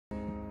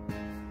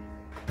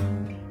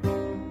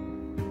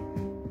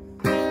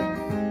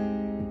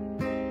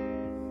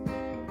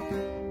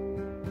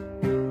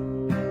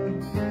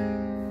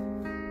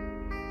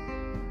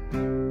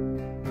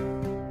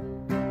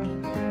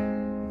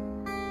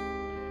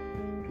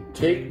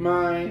Take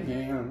my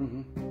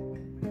hand,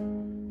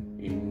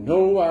 you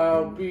know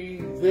I'll be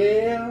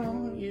there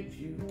if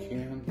you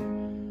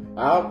can.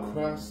 I'll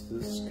cross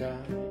the sky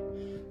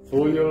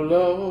for your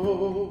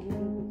love.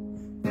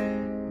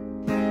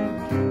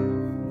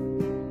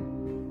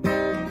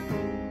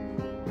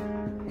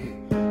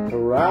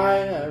 For I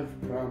have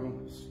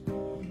promised,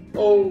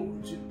 oh,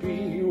 to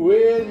be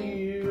with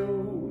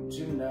you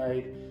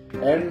tonight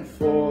and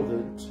for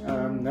the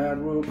time that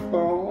will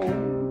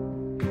come.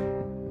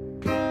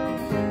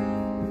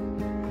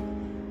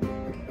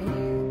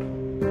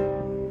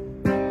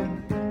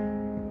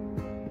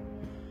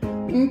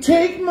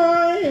 Take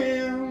my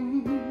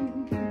hand,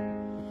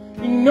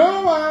 you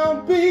know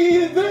I'll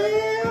be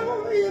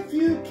there if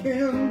you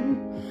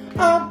can.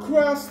 I'll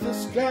cross the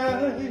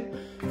sky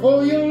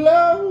for your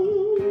love.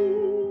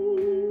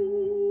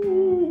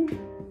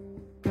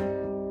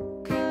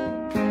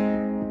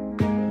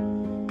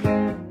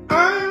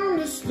 I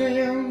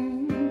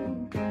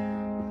understand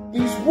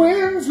these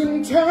winds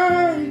and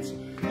tides,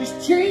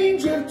 this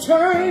change of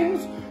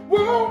times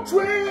won't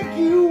drag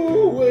you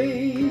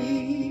away.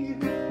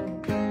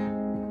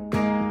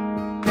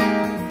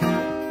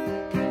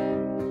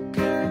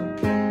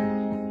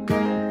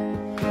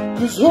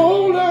 'Cause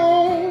hold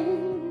on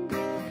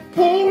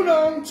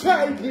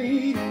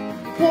tightly,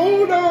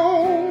 hold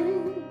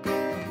on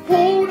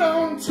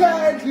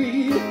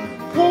tightly,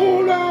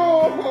 hold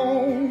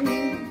on,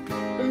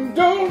 and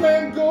don't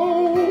let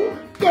go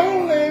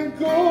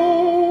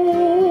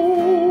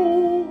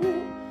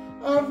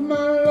of my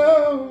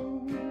love.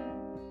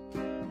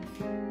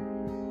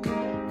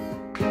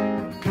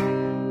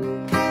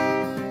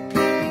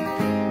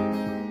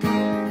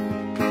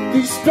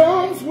 These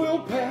storms will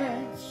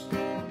pass,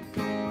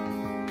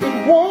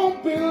 it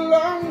won't be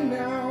long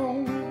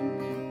now.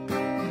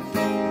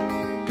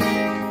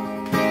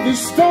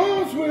 These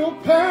storms will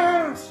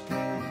pass,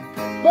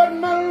 but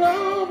my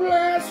love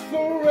lasts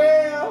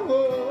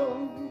forever.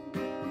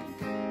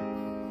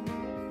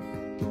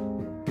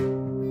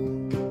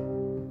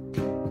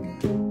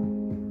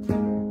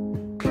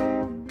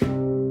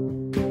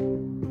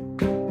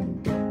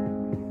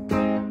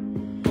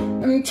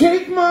 And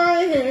take my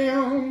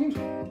hand,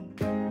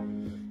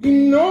 you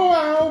know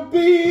I'll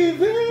be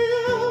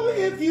there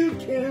if you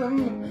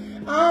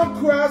can. I'll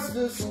cross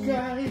the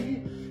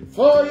sky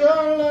for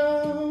your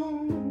love.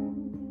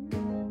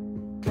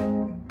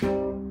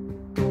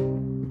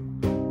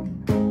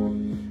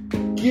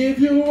 Give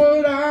you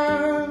what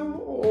I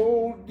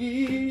hold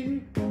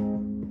dear.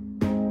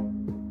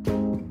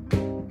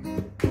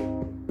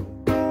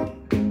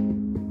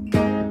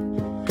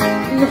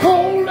 And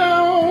hold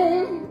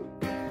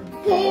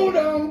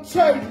on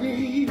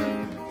tightly,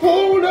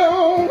 hold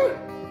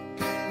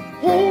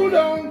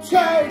on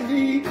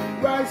tightly.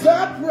 Rise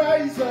up,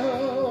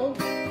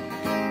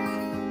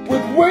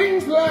 with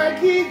wings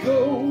like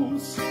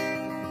eagles.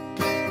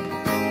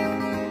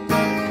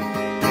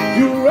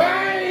 You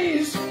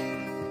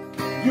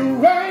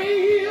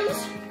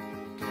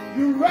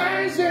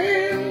rise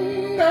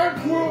and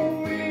not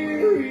grow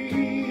weary.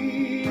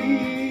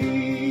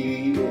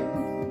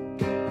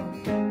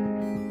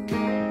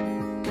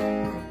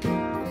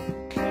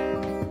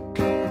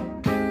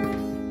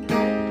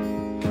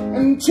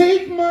 And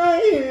take my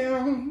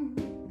hand,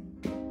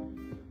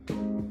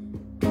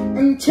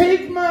 and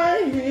take my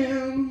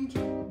hand,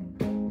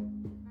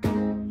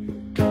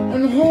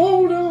 and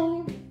hold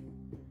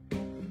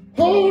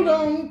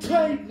on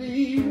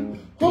tightly,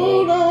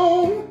 hold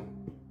on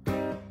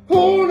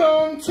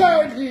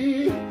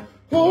tightly,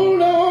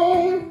 hold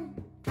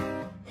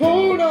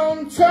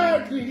on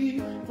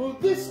tightly, for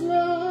this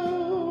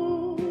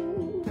love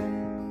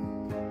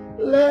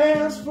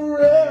lasts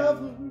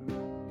forever,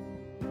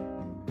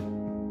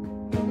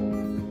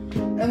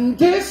 and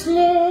this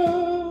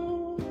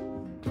love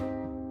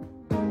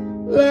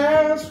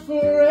lasts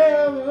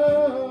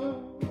forever.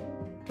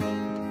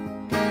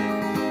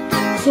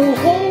 So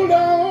hold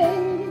on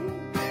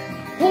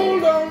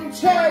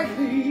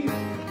tightly,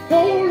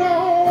 hold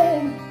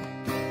on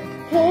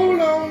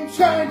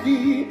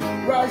tightly.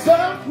 Rise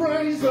up,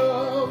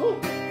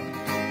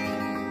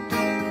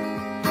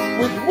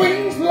 with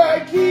wings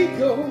like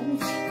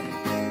eagles.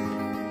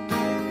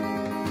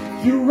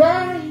 You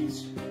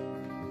rise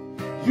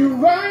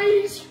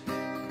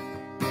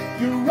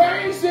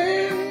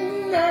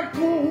and not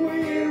grow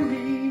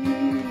weary.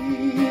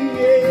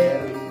 Yeah.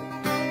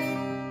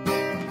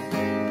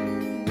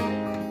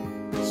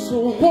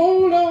 So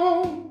hold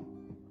on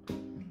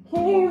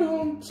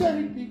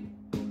tightly,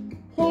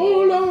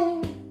 hold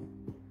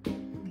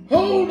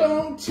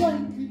on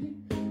tightly,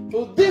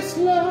 for this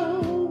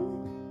love,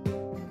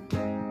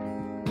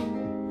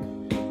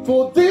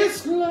 for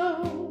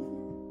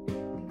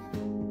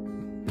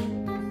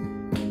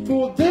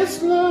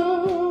this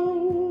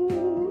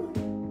love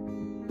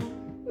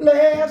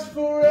lasts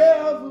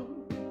forever.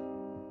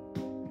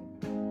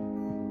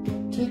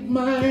 Take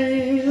my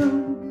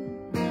hand,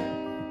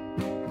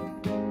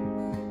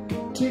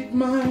 take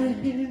my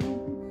hand,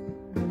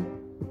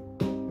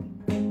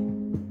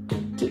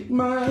 take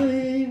my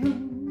hand.